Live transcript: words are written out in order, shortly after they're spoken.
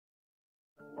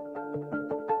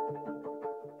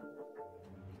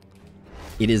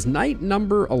It is night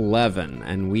number 11,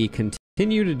 and we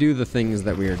continue to do the things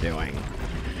that we are doing.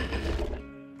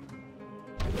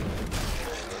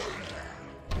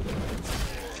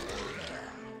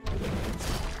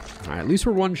 All right, at least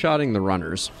we're one-shotting the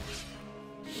runners.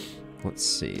 Let's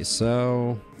see,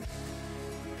 so...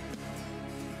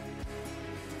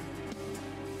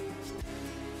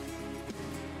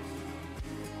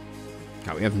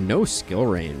 God, we have no skill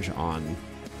range on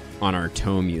our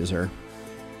tome user.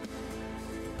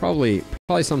 Probably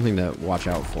something to watch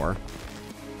out for.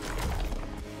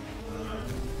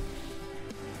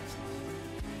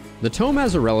 The tome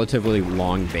has a relatively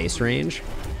long base range.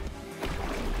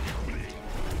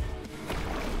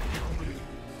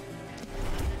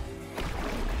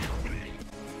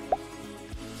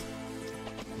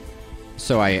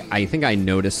 So I think I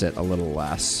notice it a little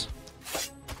less.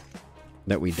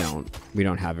 That we don't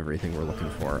have everything we're looking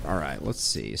for. All right, let's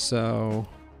see. So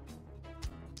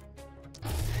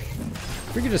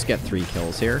if we could just get 3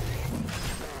 kills here.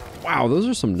 Wow, those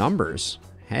are some numbers.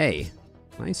 Hey,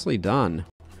 nicely done,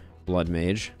 Blood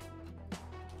Mage.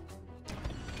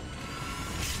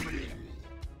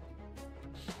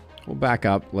 We'll back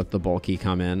up, let the Bulky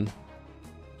come in.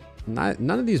 None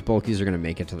of these Bulkies are going to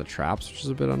make it to the traps, which is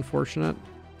a bit unfortunate.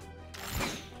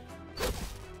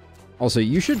 Also,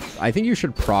 I think you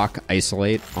should proc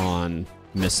Isolate on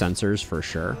miss sensors for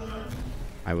sure.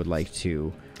 I would like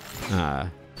to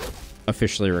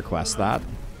officially request that.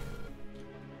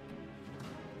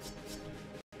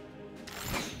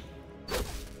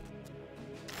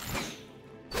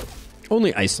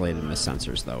 Only isolated miss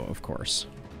sensors, though, of course.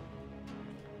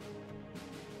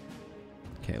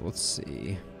 Okay, let's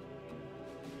see.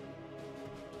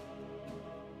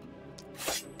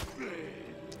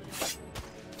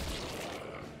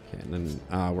 Okay, and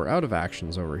then we're out of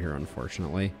actions over here,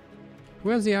 unfortunately. Who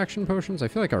has the action potions? I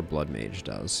feel like our Blood Mage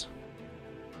does.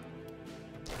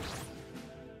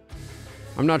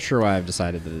 I'm not sure why I've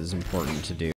decided that it is important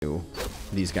to do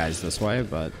these guys this way,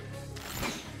 but...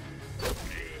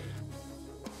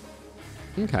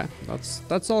 Okay,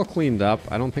 that's all cleaned up.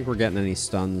 I don't think we're getting any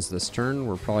stuns this turn.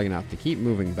 We're probably gonna have to keep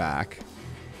moving back.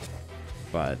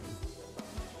 But...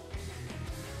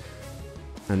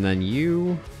 And then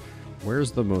you...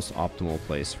 Where's the most optimal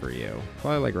place for you?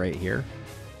 Probably like right here.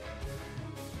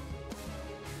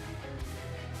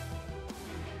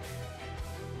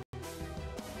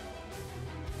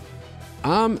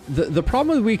 The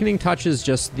problem with Weakening Touch is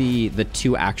just the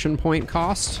 2 action point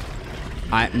cost.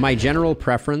 My general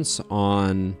preference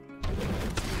on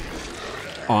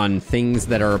things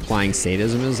that are applying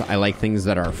sadism is I like things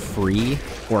that are free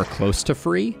or close to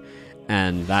free,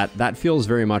 and that feels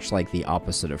very much like the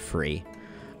opposite of free.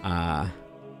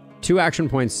 2 action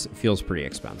points feels pretty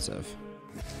expensive.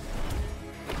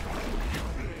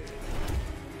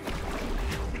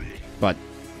 But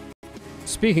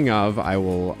speaking of, I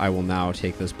will now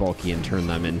take this Bulky and turn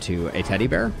them into a teddy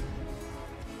bear.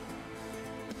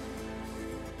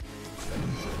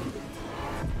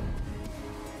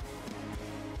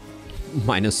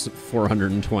 Minus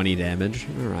 420 damage.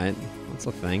 All right, that's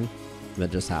a thing that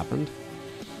just happened.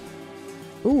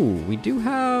 Ooh, we do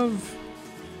have...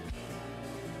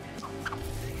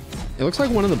 It looks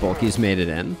like one of the Bulkies made it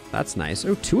in. That's nice.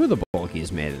 Oh, 2 of the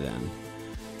Bulkies made it in.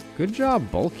 Good job,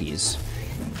 Bulkies.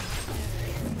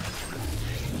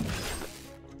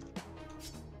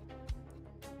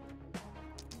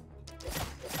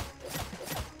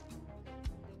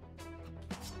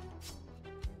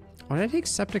 Oh, did I take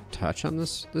Septic Touch on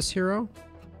this hero?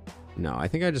 No, I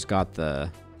think I just got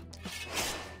the...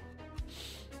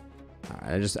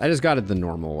 I just got it the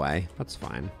normal way. That's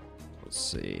fine. Let's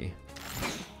see.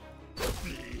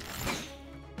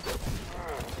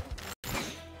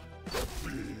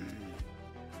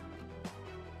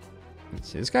 Let's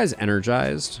see. This guy's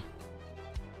energized.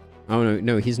 Oh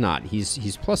no, he's not. He's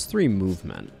 +3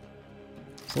 movement.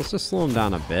 So let's just slow him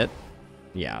down a bit.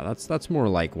 Yeah, that's more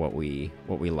like what we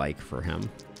like for him.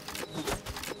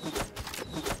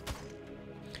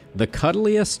 The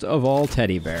cuddliest of all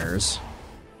teddy bears.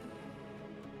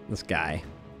 This guy.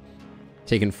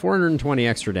 Taking 420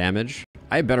 extra damage.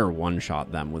 I better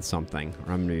one-shot them with something,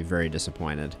 or I'm gonna be very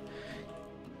disappointed.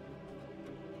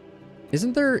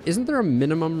 Isn't there a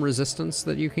minimum resistance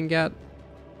that you can get?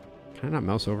 Can I not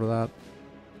mouse over that?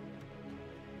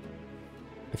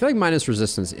 I feel like minus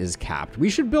resistance is capped. We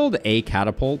should build a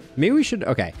catapult. Maybe we should,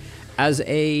 okay. As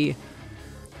an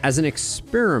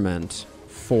experiment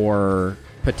for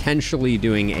potentially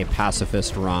doing a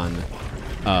pacifist run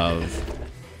of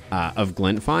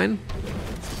Glintfine,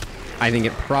 I think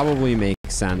it probably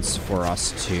makes sense for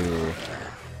us to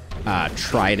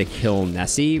try to kill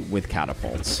Nessie with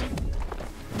catapults.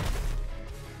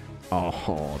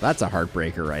 Oh, that's a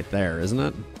heartbreaker right there, isn't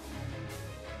it?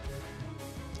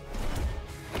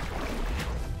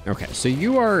 Okay, so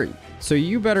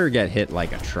you better get hit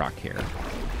like a truck here.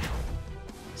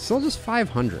 Still just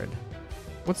 500.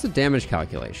 What's the damage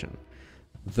calculation?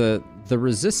 The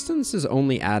resistance is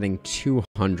only adding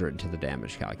 200 to the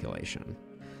damage calculation.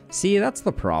 See, that's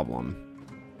the problem.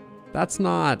 That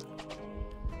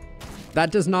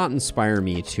does not inspire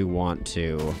me to want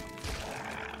to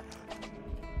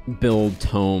build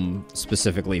Tome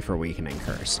specifically for Weakening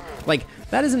Curse. Like,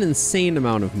 that is an insane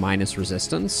amount of minus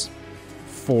resistance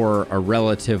for a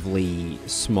relatively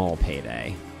small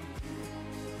payday.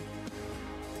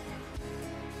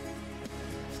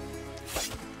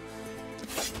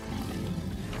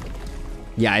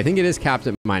 Yeah, I think it is capped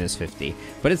at minus 50.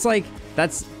 But it's like,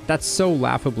 that's so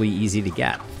laughably easy to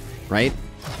get, right?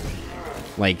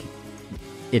 Like,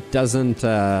 it doesn't,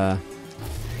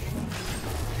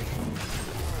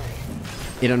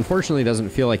 it unfortunately doesn't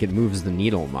feel like it moves the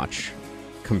needle much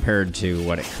compared to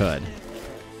what it could.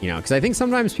 You know, because I think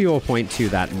sometimes people point to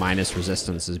that minus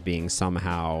resistance as being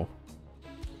somehow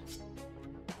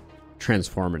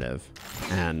transformative.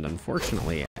 And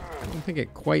unfortunately, I don't think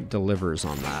it quite delivers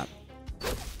on that.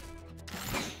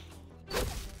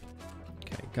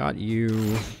 Okay, got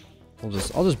you. I'll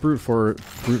just brute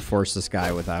force this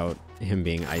guy without him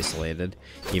being isolated,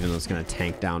 even though it's going to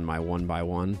tank down my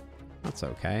 1x1. That's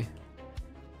okay.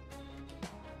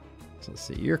 So let's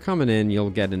see. You're coming in. You'll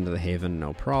get into the Haven,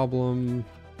 no problem.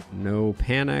 No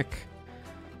panic.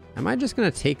 Am I just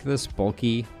going to take this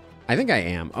bulky? I think I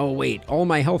am. Oh, wait. All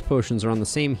my health potions are on the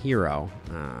same hero.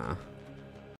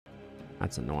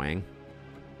 That's annoying.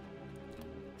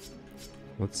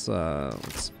 Let's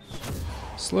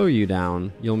slow you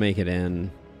down. You'll make it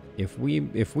in. If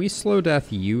we slow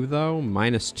death you, though,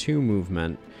 -2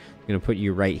 movement, I'm going to put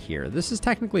you right here. This is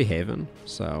technically Haven,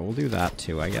 so we'll do that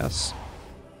too, I guess.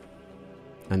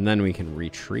 And then we can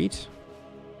retreat.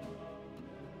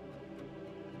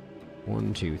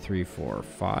 1, 2, 3, 4,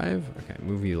 5. Okay,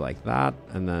 move you like that.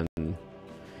 And then,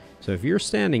 so if you're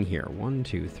standing here, 1,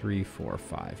 2, 3, 4,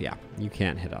 5. Yeah, you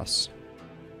can't hit us.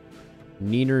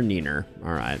 Neener.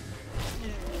 All right.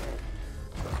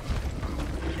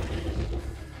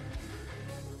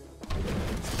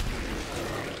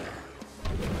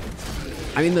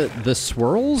 I mean, the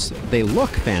swirls, they look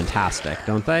fantastic,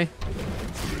 don't they?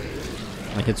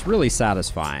 Like, it's really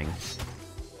satisfying.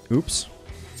 Oops.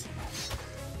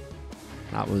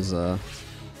 That was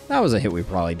a hit we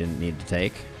probably didn't need to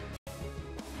take.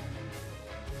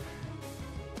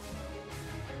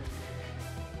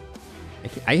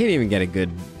 I can't even get a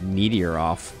good meteor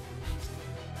off.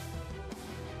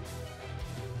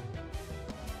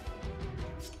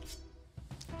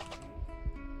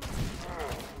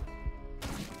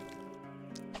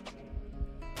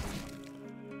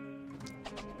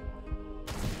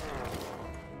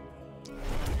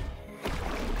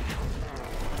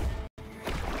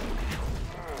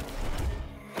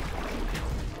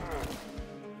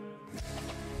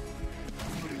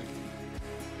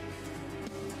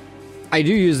 I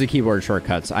do use the keyboard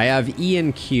shortcuts. I have E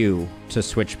and Q to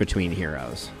switch between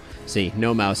heroes. See,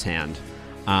 no mouse hand.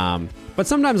 But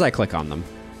sometimes I click on them.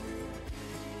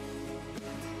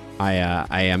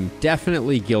 I am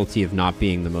definitely guilty of not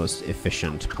being the most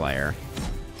efficient player.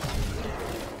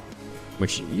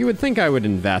 Which you would think I would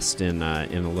invest in a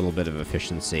little bit of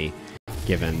efficiency,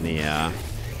 given the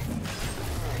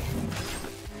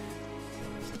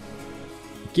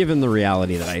given the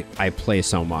reality that I play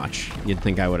so much. You'd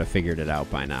think I would have figured it out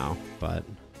by now, but...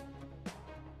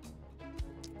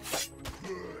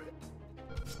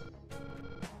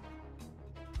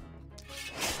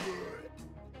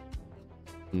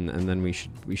 And then we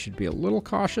should be a little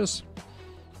cautious.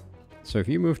 So if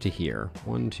you move to here,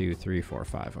 1, 2, 3, 4,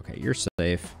 5. Okay, you're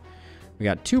safe. We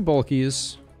got 2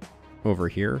 bulkies over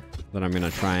here that I'm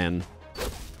gonna try and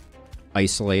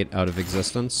isolate out of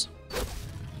existence.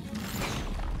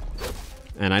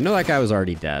 And I know that guy was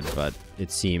already dead, but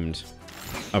it seemed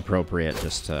appropriate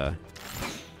just to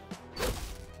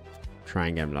try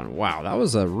and get him done. Wow, that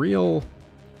was a real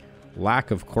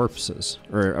lack of corpses,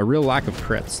 or a real lack of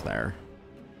crits there.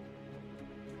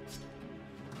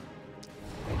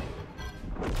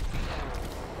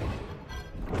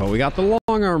 But we got the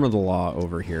long arm of the law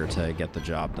over here to get the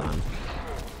job done.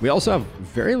 We also have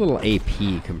very little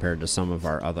AP compared to some of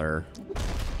our other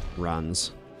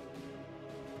runs.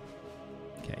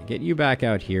 Okay, get you back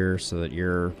out here so that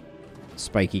your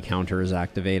spiky counter is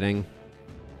activating.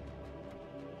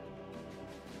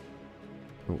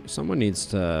 Oh, someone needs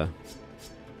to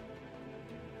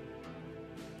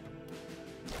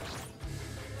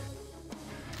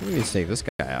We need to take this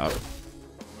guy out.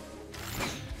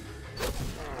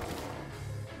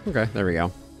 Okay, there we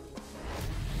go.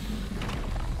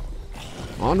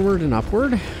 Onward and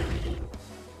upward.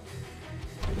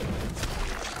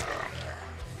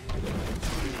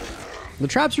 The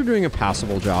traps are doing a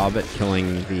passable job at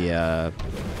killing the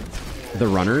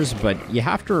runners, but you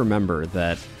have to remember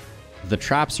that the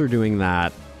traps are doing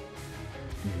that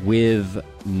with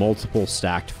multiple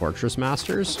stacked Fortress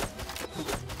Masters.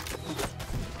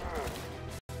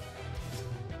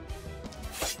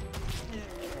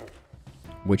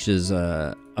 Which is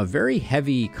a very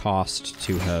heavy cost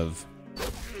to have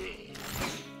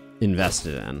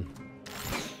invested in.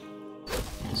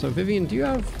 So Vivian, do you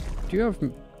have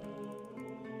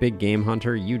Big Game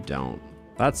Hunter? You don't.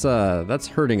 That's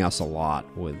hurting us a lot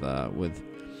with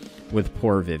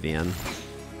poor Vivian.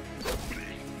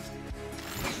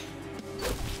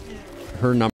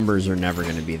 Her numbers are never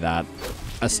going to be that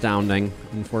astounding,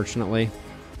 unfortunately.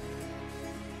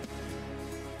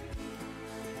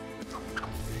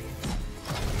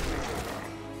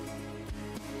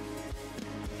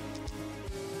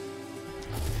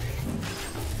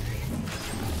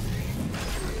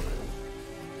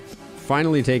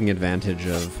 Finally taking advantage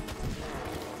of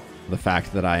the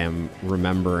fact that I am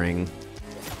remembering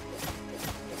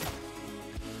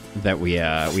that we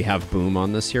have Boom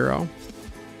on this hero.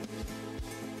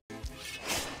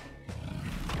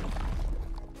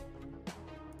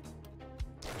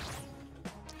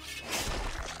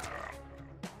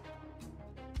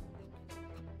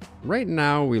 Right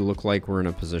now, we look like we're in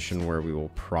a position where we will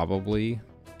probably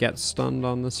get stunned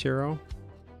on this hero.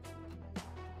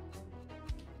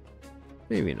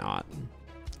 Maybe not.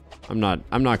 I'm not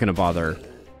going to bother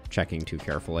checking too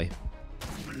carefully.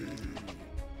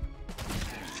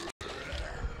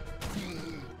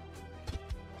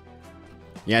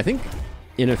 Yeah, I think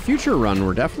in a future run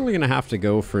we're definitely going to have to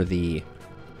go for the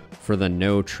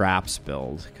no traps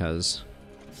build, because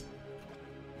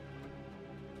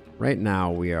right now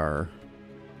we are...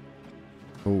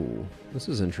 Ooh, this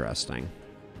is interesting.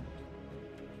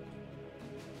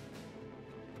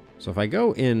 So if I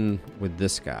go in with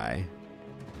this guy,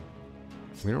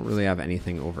 we don't really have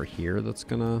anything over here that's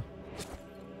gonna...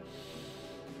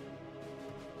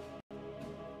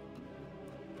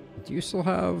 Do you still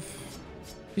have...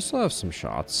 You still have some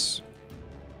shots.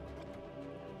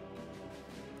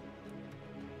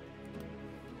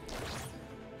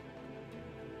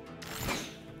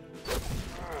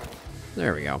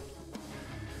 There we go.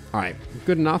 Alright,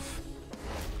 good enough.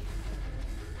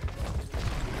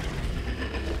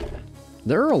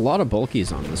 There are a lot of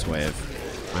bulkies on this wave.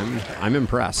 I'm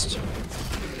impressed.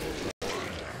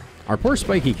 Our poor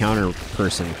spiky counter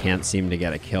person can't seem to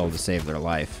get a kill to save their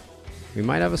life. We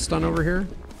might have a stun over here.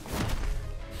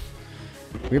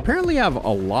 We apparently have a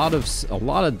lot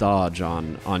of dodge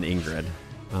on Ingrid.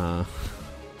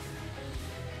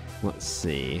 Let's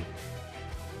see.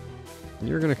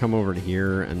 You're gonna come over to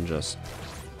here and just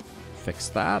fix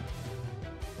that.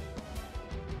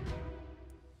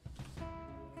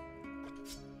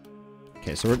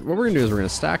 Okay, so what we're gonna do is we're gonna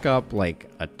stack up like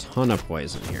a ton of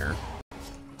poison here.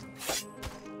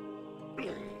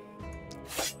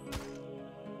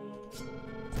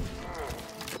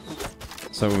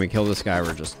 So when we kill this guy,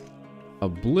 we're just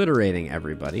obliterating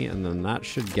everybody, and then that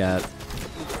should get...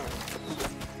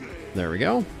 There we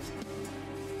go.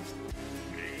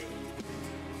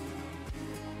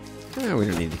 Yeah, we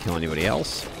don't need to kill anybody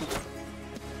else.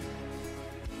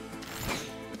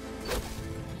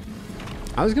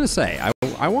 I was gonna say,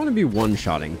 I want to be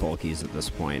one-shotting bulkies at this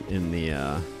point in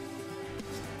the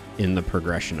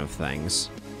progression of things.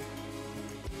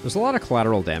 There's a lot of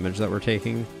collateral damage that we're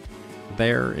taking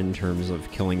there in terms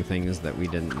of killing things that we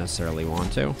didn't necessarily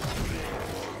want to.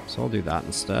 So I'll do that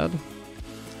instead.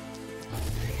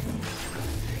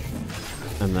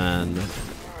 And then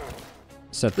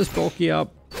set this bulky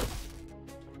up.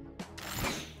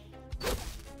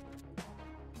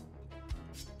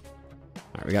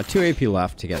 Alright, we got 2 AP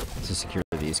left to get to secure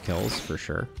these kills for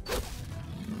sure.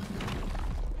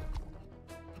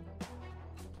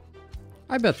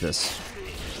 I bet this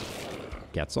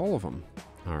gets all of them.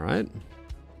 Alright.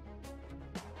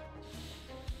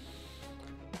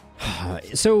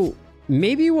 So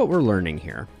maybe what we're learning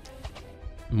here,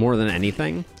 more than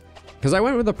anything, because I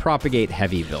went with a propagate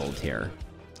heavy build here,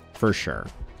 for sure.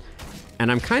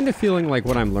 And I'm kind of feeling like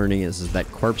what I'm learning is that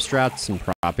corpse strats and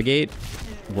propagate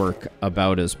work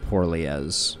about as poorly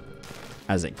as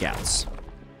it gets.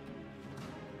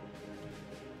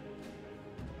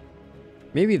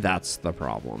 Maybe that's the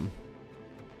problem.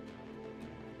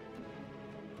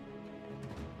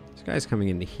 This guy's coming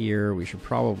into here. We should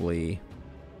probably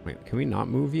Wait, can we not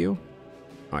move you?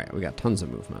 Oh yeah, we got tons of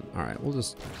movement. All right, we'll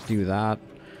just do that.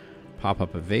 Pop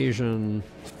up evasion.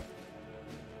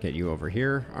 Get you over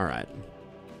here. All right.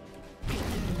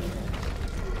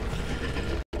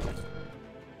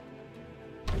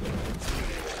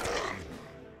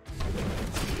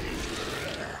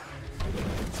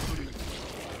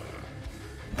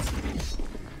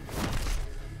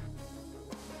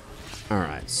 All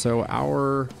right, so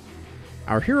our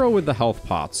hero with the health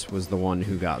pots was the one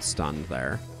who got stunned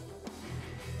there.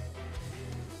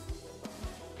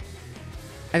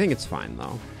 I think it's fine,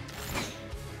 though.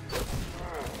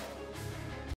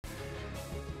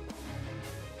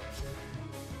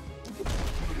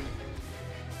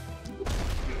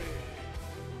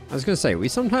 I was gonna say, we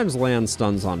sometimes land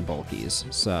stuns on bulkies,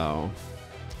 so...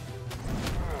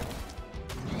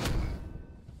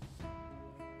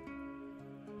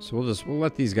 So we'll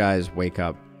let these guys wake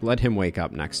up. Let him wake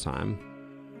up next time.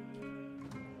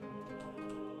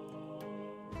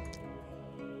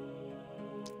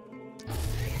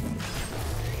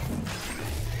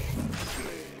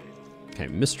 Okay,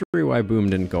 mystery why Boom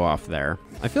didn't go off there.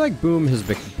 I feel like Boom has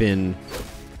been...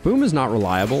 Boom is not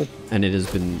reliable, and it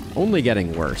has been only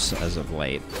getting worse as of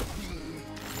late.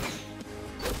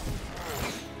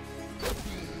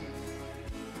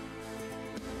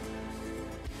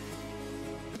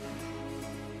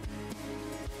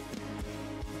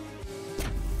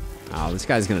 Oh, this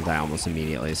guy's gonna die almost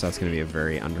immediately, so that's gonna be a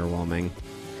very underwhelming.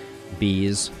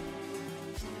 Bees.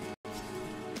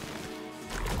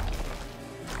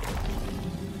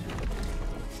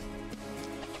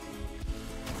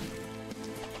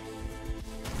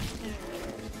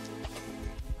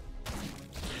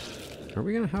 Are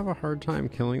we gonna have a hard time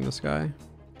killing this guy?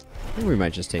 I think we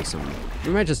might just take some...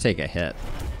 We might just take a hit,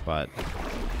 but...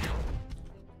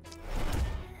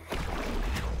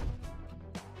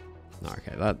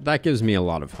 Okay, that gives me a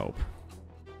lot of hope.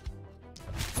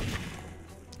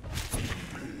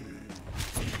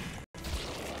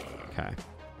 Okay,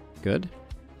 good.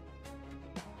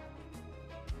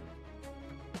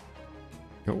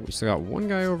 Oh, we still got one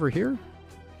guy over here.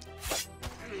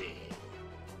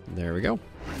 There we go.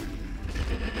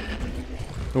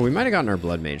 Oh, we might have gotten our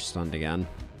Blood Mage stunned again.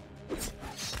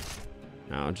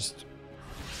 No,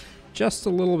 just a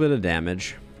little bit of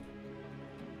damage.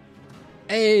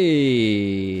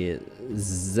 Hey,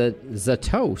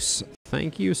 Zatos,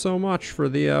 thank you so much for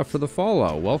the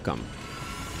follow. Welcome.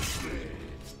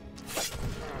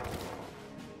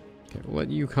 Okay, we'll let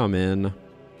you come in.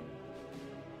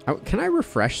 Oh, can I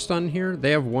refresh stun here?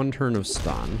 They have one turn of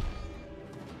stun.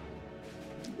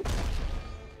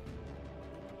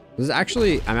 This is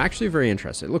actually, I'm actually very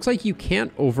interested. It looks like you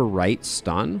can't overwrite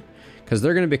stun because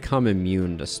they're going to become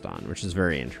immune to stun, which is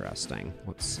very interesting.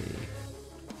 Let's see.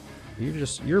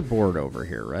 You're bored over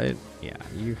here, right? Yeah,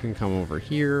 you can come over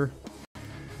here.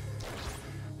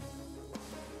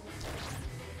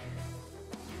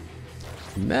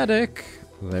 Medic.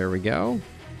 There we go.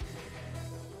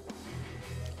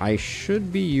 I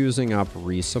should be using up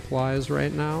resupplies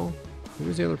right now. Who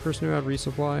was the other person who had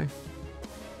resupply?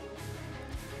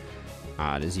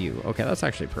 Ah, it is you. Okay, that's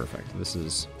actually perfect.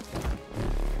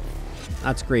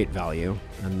 That's great value.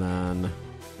 And then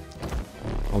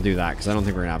I'll do that because I don't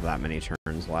think we're gonna have that many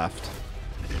turns left.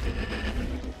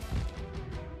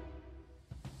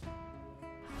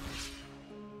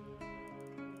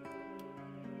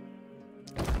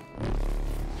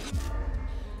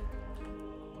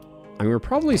 I mean, we're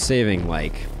probably saving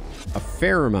like a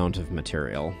fair amount of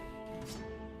material.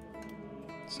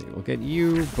 Let's see, we'll get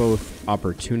you both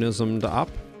opportunismed up.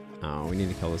 Oh, we need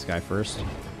to kill this guy first.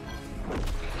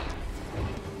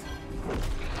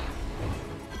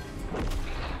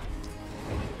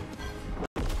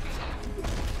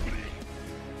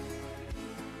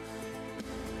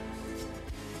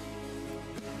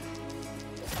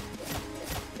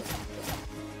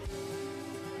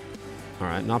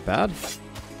 Alright, not bad.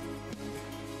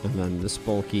 And then this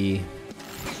bulky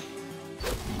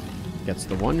gets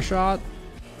the one shot.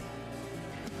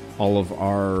 All of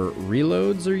our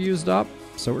reloads are used up,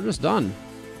 so we're just done.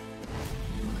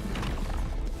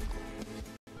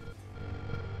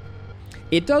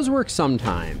 It does work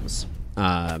sometimes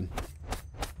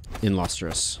in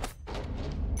Lustrous.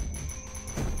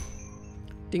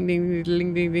 Ding, ding,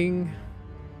 ding, ding, ding.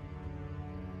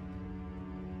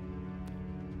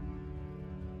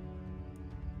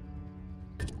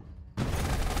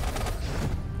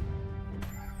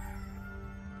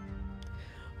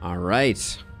 All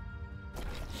right.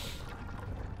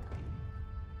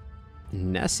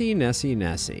 Nessie, Nessie,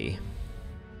 Nessie.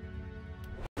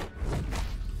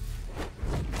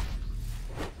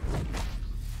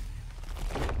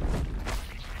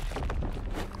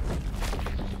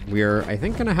 We're, I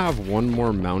think, gonna have one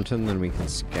more mountain than we can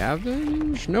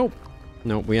scavenge. Nope.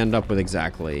 Nope, we end up with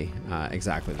exactly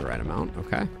the right amount.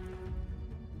 Okay.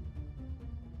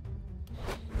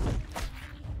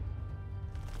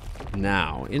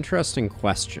 Now, interesting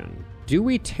question. Do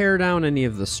we tear down any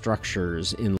of the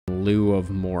structures in lieu of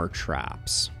more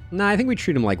traps? Nah, I think we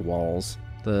treat them like walls.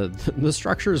 The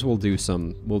structures will do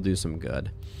some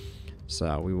good.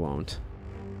 So we won't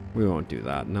do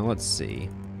that. Now let's see.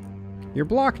 Your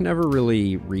block never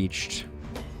really reached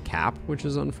cap, which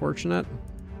is unfortunate.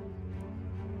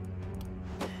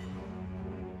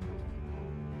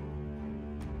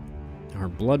 Our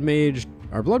blood mage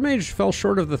fell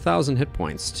short of the 1,000 hit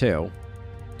points too,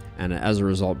 and as a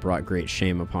result brought great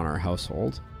shame upon our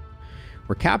household.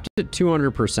 We're capped at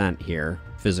 200% here,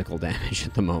 physical damage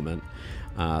at the moment,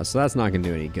 so that's not going to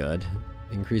do any good.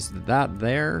 Increase that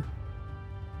there.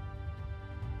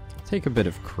 I'll take a bit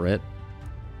of crit.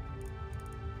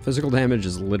 Physical damage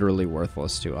is literally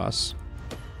worthless to us,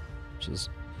 which is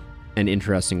an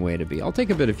interesting way to be. I'll take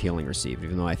a bit of healing received,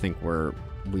 even though I think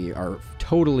we are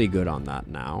totally good on that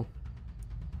now.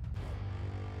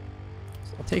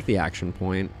 So I'll take the action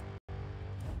point.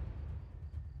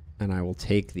 And I will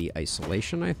take the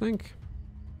isolation, I think.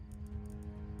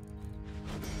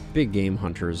 Big Game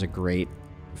Hunter is a great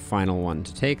final one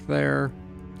to take there.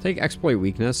 Take Exploit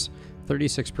Weakness.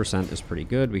 36% is pretty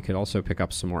good. We could also pick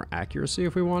up some more accuracy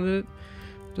if we wanted it.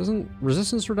 Doesn't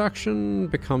resistance reduction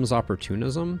becomes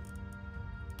opportunism?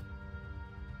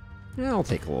 Yeah, I'll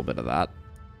take a little bit of that.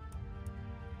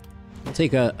 I'll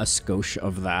take a skosh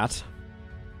of that.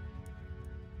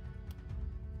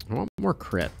 I want more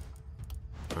crit.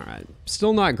 Alright,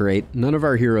 still not great. None of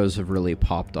our heroes have really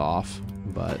popped off,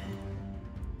 but...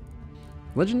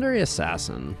 Legendary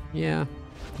Assassin. Yeah,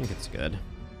 I think it's good.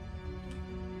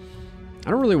 I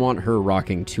don't really want her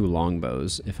rocking 2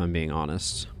 longbows, if I'm being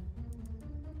honest.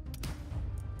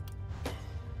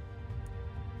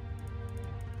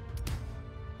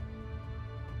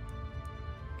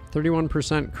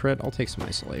 %, crit. I'll take some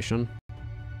isolation.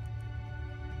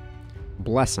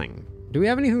 Blessing. Do we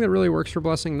have anything that really works for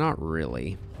Blessing? Not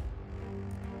really.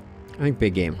 I think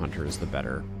Big Game Hunter is the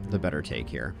better take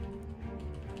here.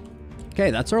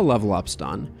 Okay, that's our level ups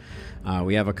done.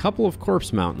 We have a couple of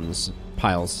Corpse Mountains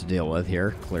piles to deal with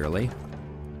here, clearly.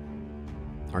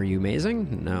 Are you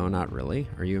amazing? No, not really.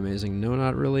 Are you amazing? No,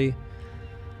 not really.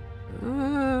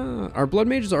 Our Blood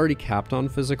Mage is already capped on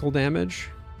physical damage,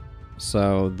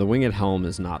 so the Winged Helm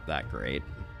is not that great.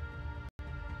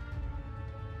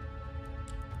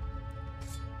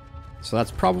 So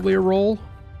that's probably a roll.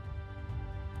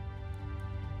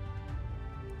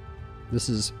 This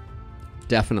is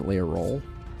definitely a roll.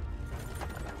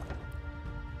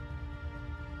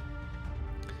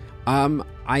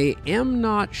 I am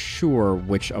not sure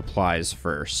which applies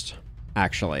first,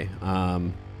 actually.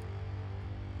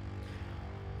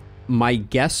 My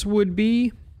guess would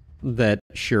be that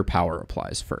sheer power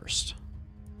applies first.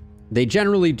 They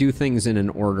generally do things in an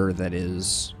order that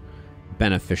is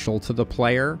beneficial to the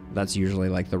player. That's usually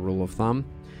like the rule of thumb.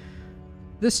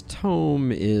 This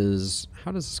tome is...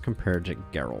 How does this compare to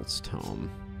Geralt's tome?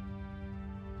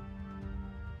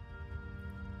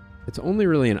 It's only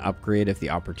really an upgrade if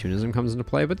the opportunism comes into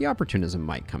play, but the opportunism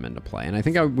might come into play, and I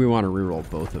think we want to reroll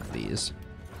both of these.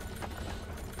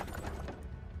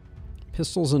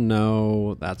 Pistol's a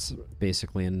no. That's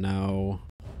basically a no.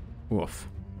 Oof.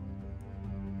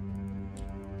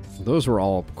 Those were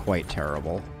all quite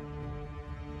terrible.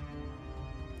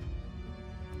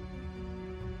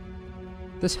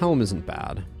 This helm isn't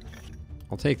bad.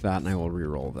 I'll take that and I will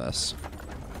reroll this.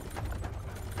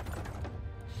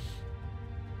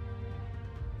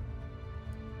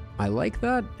 I like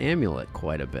that amulet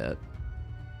quite a bit.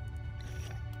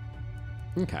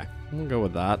 Okay, we'll go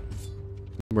with that.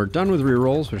 We're done with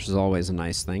rerolls, which is always a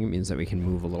nice thing. It means that we can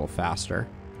move a little faster.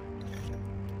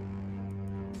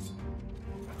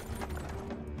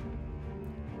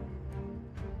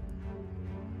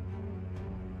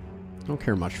 Don't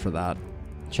care much for that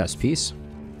chest piece.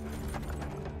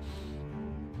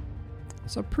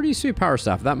 It's a pretty sweet power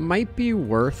staff. That might be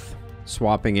worth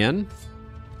swapping in.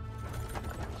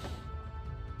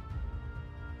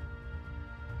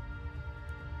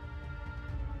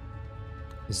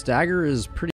 This dagger is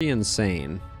pretty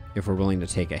insane if we're willing to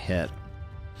take a hit.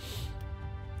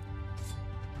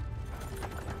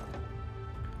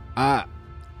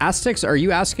 Aztecs, are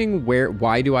you asking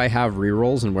why do I have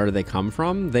rerolls and where do they come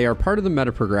from? They are part of the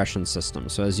meta progression system.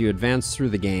 So as you advance through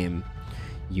the game,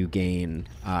 you gain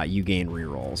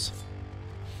rerolls.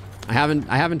 I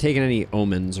haven't taken any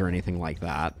omens or anything like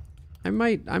that. I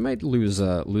might lose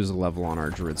a level on our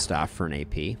druid staff for an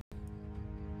AP.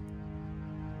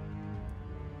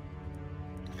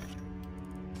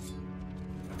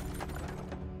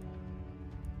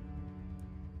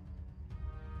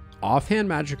 Offhand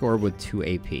magic orb with 2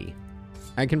 AP.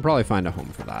 I can probably find a home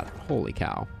for that. Holy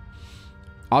cow.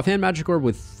 Offhand magic orb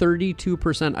with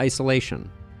 32% isolation.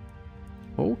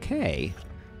 Okay,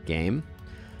 game.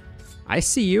 I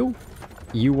see you.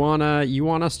 You want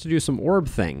us to do some orb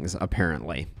things,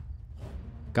 apparently.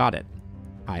 Got it.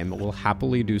 I will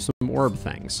happily do some orb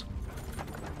things.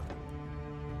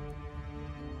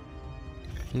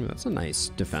 Ooh, that's a nice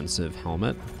defensive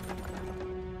helmet.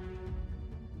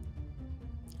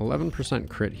 11%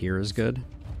 crit here is good.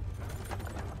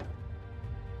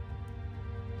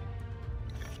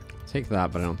 Take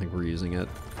that, but I don't think we're using it.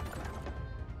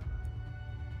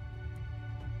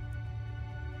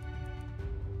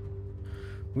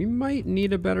 We might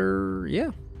need a better...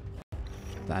 yeah.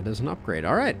 That is an upgrade.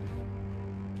 All right.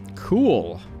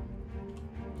 Cool.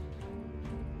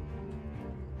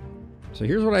 So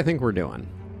here's what I think we're doing.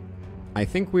 I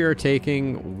think we are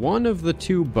taking one of the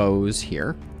 2 bows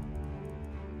here.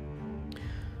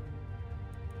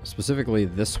 Specifically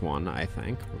this one, I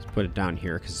think. Let's put it down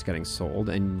here because it's getting sold.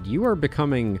 And you are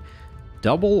becoming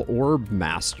double orb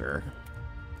master.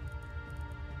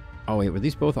 Oh, wait. Were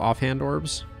these both offhand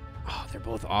orbs? Oh, they're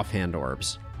both offhand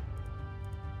orbs.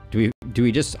 Do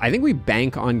we just... I think we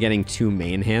bank on getting 2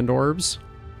 main hand orbs.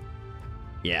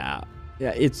 Yeah.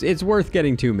 Yeah, it's worth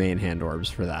getting 2 main hand orbs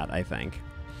for that, I think.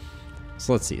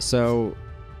 So let's see. So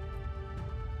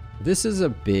this is a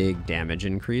big damage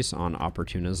increase on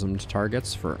opportunism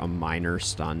targets for a minor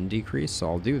stun decrease, so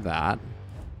I'll do that.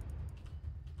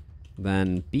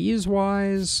 Then bees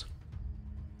wise,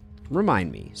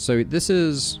 remind me. So this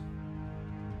is...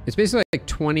 it's basically like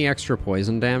 20 extra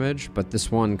poison damage, but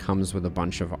this one comes with a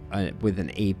bunch of... with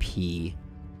an AP.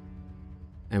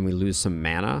 And we lose some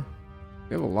mana.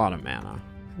 We have a lot of mana.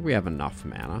 I think we have enough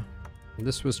mana.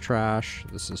 This was trash.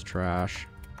 This is trash.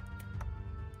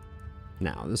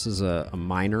 Now, this is a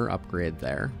minor upgrade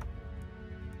there.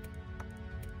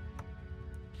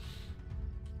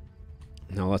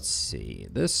 Now, let's see.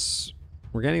 This...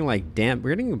 we're getting like...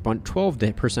 we're getting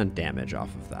 12% damage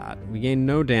off of that. We gain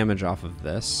no damage off of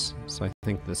this. So I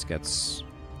think this gets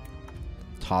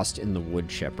tossed in the wood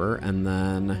chipper. And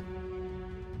then...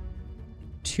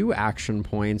 2 action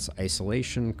points,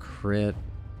 isolation, crit.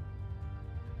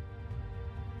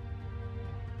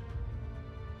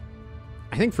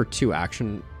 I think for 2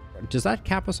 action... does that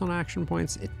cap us on action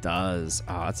points? It does.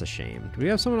 Oh, that's a shame. Do we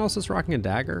have someone else that's rocking a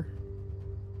dagger?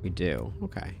 We do.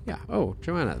 Okay. Yeah. Oh,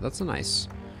 Joanna, that's a nice...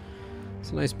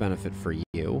 it's a nice benefit for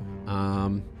you.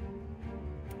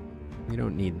 We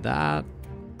don't need that.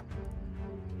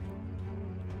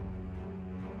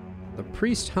 The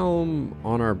priest helm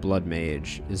on our blood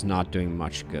mage is not doing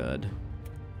much good.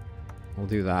 We'll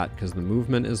do that because the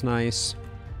movement is nice.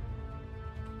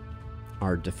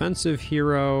 Our defensive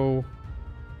hero...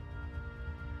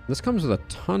 this comes with a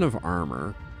ton of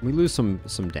armor. We lose some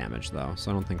damage though,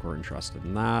 so I don't think we're interested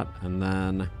in that. And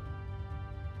then...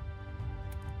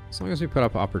 as long as we put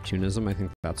up opportunism, I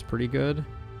think that's pretty good.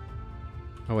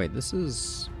 Oh wait, this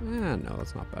is... no,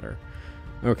 that's not better.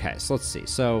 Okay, so let's see.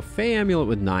 So, Fey Amulet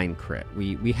with 9 crit.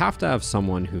 We have to have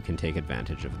someone who can take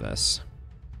advantage of this.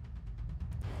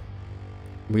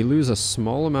 We lose a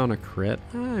small amount of crit.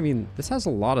 I mean, this has a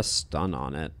lot of stun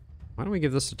on it. Why don't we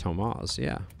give this to Tomaz?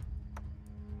 Yeah.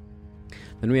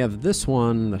 Then we have this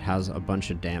one that has a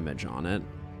bunch of damage on it.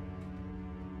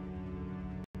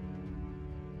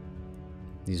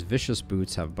 These vicious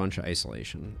boots have a bunch of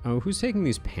isolation. Oh, who's taking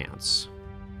these pants?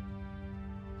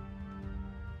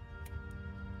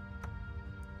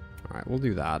 All right, we'll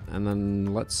do that. And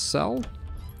then let's sell.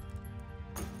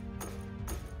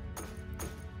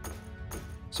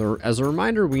 So as a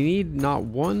reminder, we need not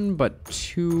 1, but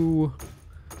 2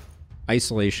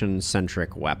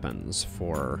 isolation-centric weapons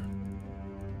for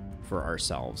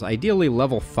ourselves. Ideally,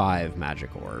 level 5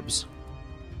 magic orbs.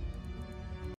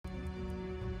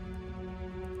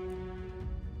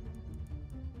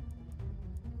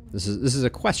 This is a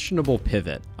questionable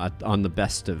pivot on the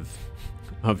best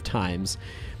of times.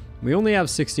 We only have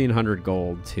 1,600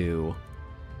 gold to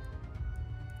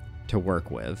work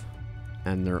with,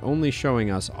 and they're only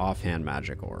showing us offhand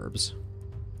magic orbs.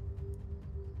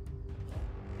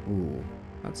 Ooh,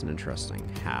 that's an interesting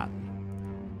hat.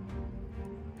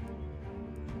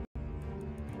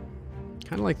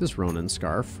 Kind of like this Ronin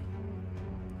scarf,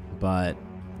 but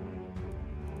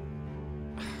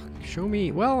show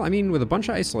me. Well, I mean, with a bunch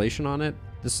of isolation on it,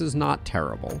 this is not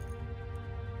terrible.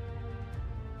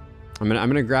 I'm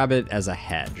gonna grab it as a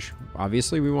hedge.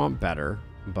 Obviously, we want better,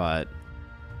 but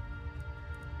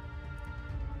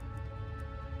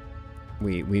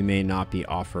we may not be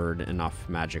offered enough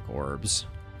magic orbs.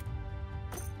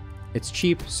 It's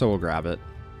cheap, so we'll grab it.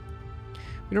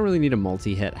 We don't really need a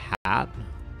multi-hit hat.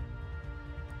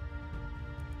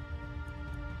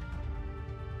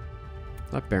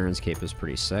 That Baron's Cape is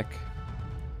pretty sick.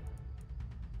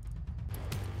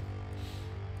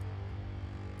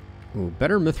 Ooh,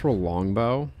 better Mithril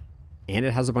Longbow. And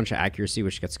it has a bunch of accuracy,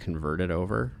 which gets converted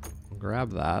over. I'll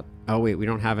grab that. Oh wait, we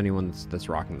don't have anyone that's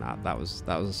rocking that. That was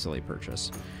a silly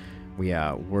purchase. We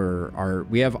have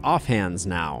offhands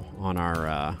now on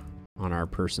our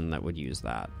person that would use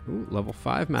that. Ooh, level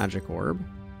 5 magic orb.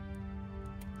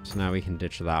 So now we can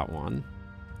ditch that one.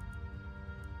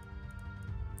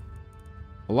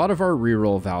 A lot of our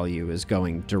reroll value is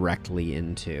going directly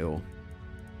into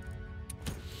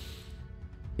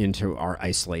our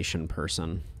isolation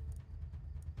person.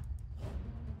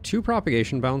 2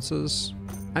 propagation bounces.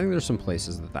 I think there's some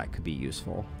places that could be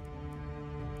useful.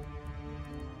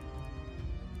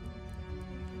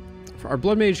 Our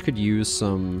Blood Mage could use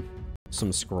some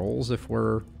scrolls if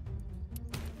we're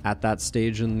at that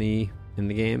stage in the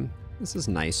game. This is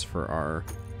nice for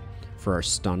our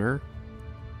stunner.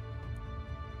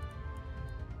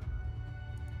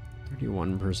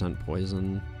 31%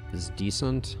 poison is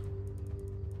decent.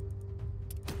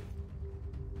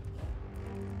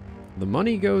 The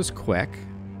money goes quick.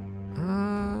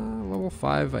 Level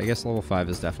 5, I guess level 5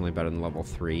 is definitely better than level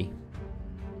 3.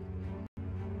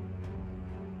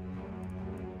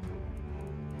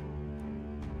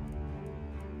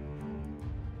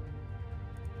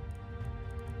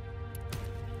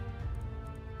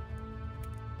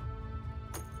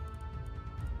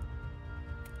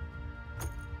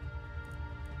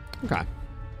 Okay.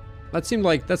 That seemed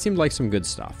like some good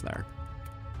stuff there.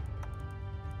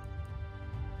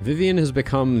 Vivian has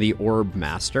become the orb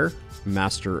master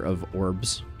of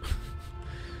orbs.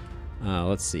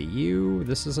 Let's see,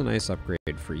 this is a nice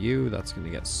upgrade for you. That's going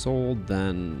to get sold.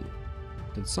 Then,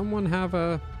 did someone have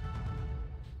a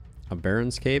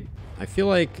Baron's Cape? I feel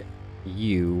like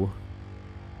it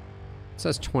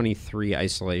says 23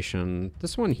 isolation.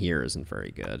 This one here isn't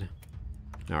very good.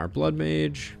 Now our Blood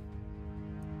Mage,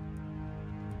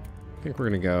 I think we're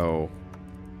going to go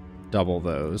double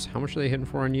those. How much are they hitting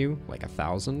for on you? Like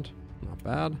 1,000? Not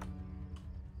bad.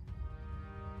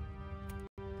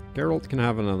 Geralt can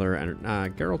have another...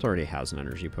 Geralt already has an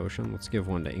energy potion. Let's give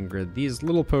one to Ingrid. These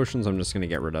little potions I'm just going to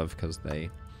get rid of because they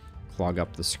clog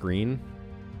up the screen.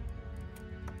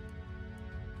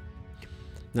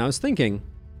 Now I was thinking,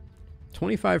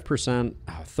 25%...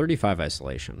 Oh, 35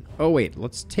 isolation. Oh wait,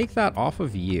 let's take that off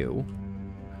of you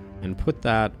and put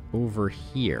that over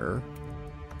here,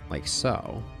 like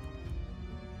so.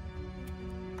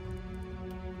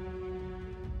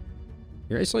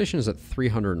 Your isolation is at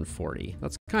 340.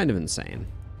 That's kind of insane.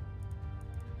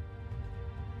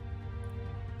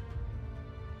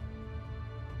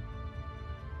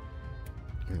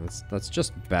 That's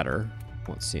just better.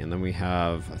 Let's see, and then we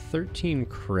have a 13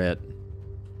 crit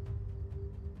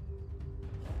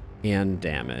and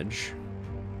damage.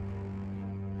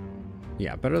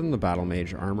 Yeah, better than the Battle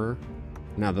Mage armor.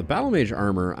 Now, the Battle Mage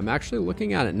armor, I'm actually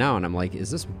looking at it now, and I'm like,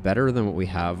 is this better than what we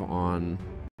have on...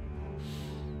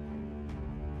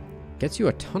 Gets you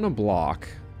a ton of block.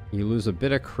 You lose a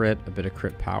bit of crit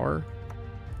power.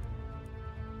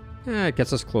 It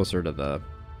gets us closer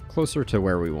to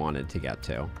where we wanted to get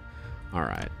to. All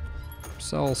right.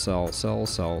 Sell, sell, sell,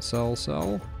 sell, sell,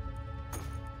 sell.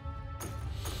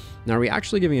 Now, are we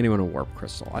actually giving anyone a warp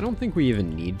crystal? I don't think we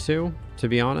even need to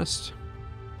be honest.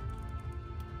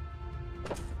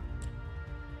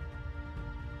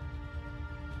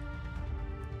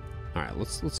 All right,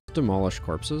 let's demolish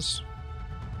corpses.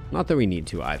 Not that we need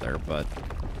to either, but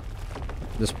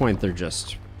at this point they're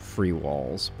just free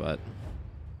walls, but...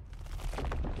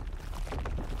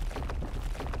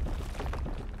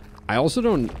 I also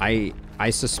don't... I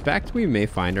suspect we may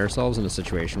find ourselves in a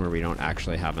situation where we don't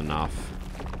actually have enough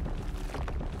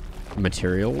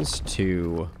materials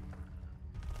to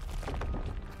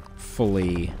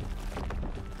fully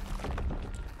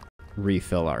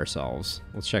refill ourselves.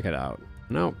 Let's check it out.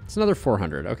 No, it's another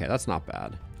 400. Okay, that's not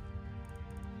bad.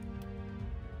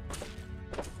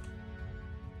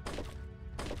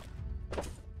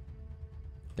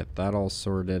 Get that all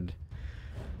sorted.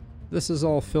 This is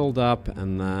all filled up,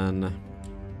 and then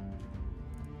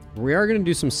we are going to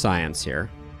do some science here.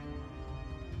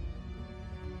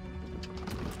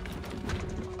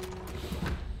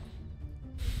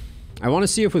 I want to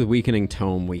see if with Weakening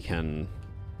Tome we can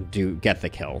get the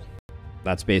kill.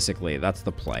 That's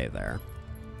the play there.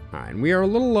 All right, and we are a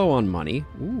little low on money.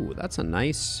 Ooh, that's a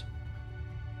nice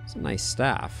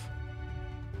staff.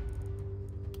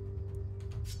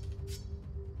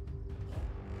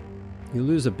 You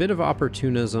lose a bit of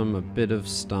opportunism, a bit of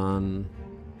stun.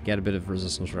 get a bit of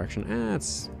resistance reduction.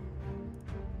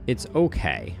 It's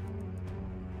okay.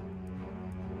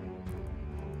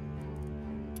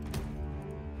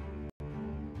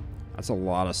 That's a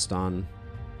lot of stun.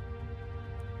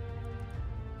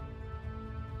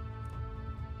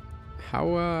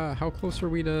 How close are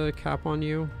we to cap on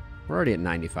you? We're already at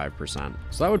 95%.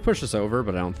 So that would push us over,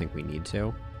 but I don't think we need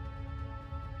to.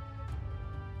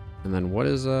 And then what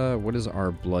is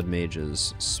our Blood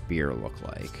Mage's spear look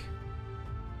like?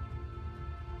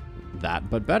 That,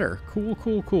 but better. Cool,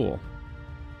 cool, cool.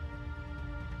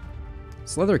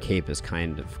 This leather cape is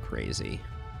kind of crazy.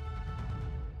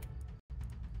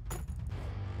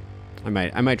 I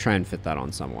might try and fit that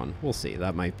on someone. We'll see.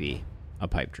 That might be a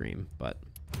pipe dream, but...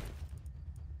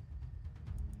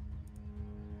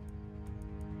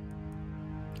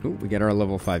 Ooh, we get our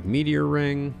level 5 meteor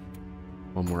ring.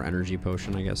 One more energy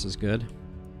potion, I guess, is good.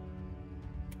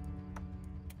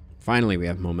 Finally, we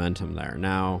have momentum there.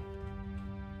 Now,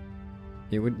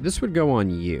 this would go on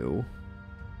you.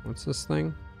 What's this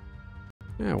thing?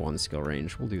 Yeah, 1 skill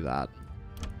range. We'll do that.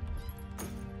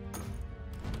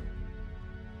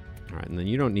 All right, and then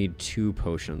you don't need 2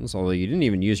 potions, although you didn't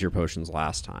even use your potions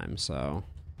last time, so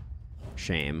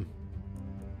shame.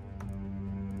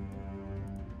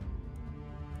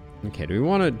 Okay, do we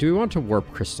want to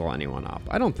warp crystal anyone up?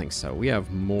 I don't think so. We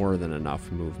have more than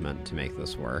enough movement to make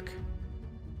this work.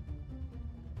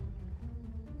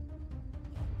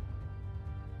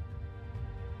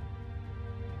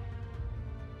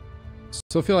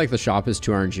 Still feel like the shop is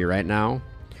 2 RNG right now.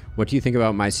 What do you think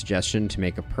about my suggestion to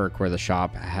make a perk where the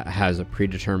shop has a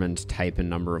predetermined type and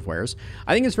number of wares?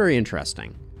 I think it's very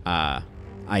interesting.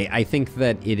 I think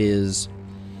that it is...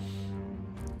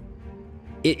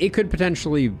 It could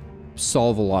potentially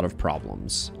solve a lot of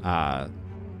problems. I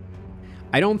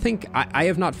don't think... I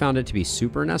have not found it to be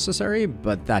super necessary,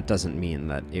 but that doesn't mean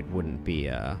that it wouldn't be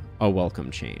a welcome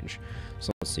change.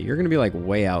 So let's see. You're going to be like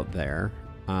way out there.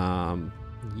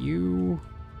 You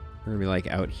are going to be like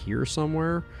out here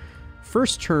somewhere.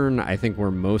 First turn, I think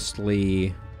we're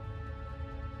mostly...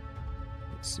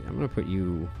 Let's see. I'm going to put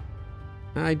you...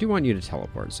 I do want you to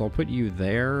teleport, so I'll put you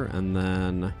there, and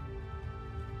then...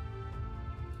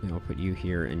 I'll put you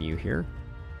here and you here.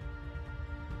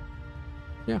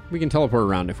 Yeah, we can teleport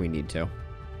around if we need to.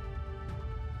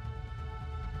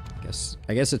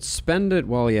 I guess it's spend it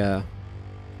while you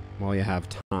have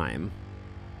time.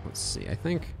 Let's see, I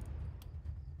think...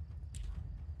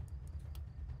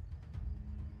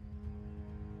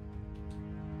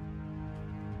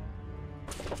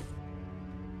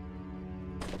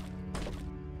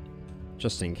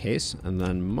 Just in case. And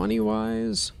then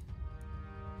money-wise...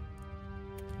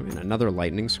 I mean, another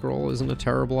lightning scroll isn't a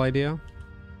terrible idea.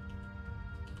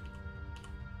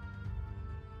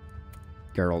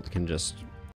 Geralt can just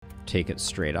take it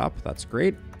straight up. That's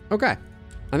great. Okay.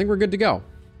 I think we're good to go.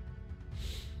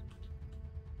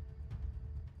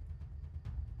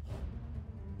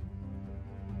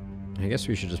 I guess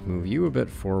we should just move you a bit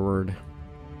forward.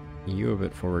 You a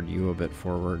bit forward. You a bit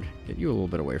forward. Get you a little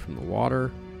bit away from the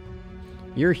water.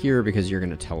 You're here because you're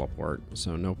going to teleport,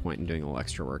 so no point in doing a little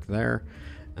extra work there.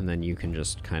 And then you can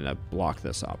just kind of block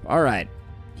this up. All right,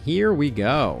 here we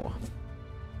go.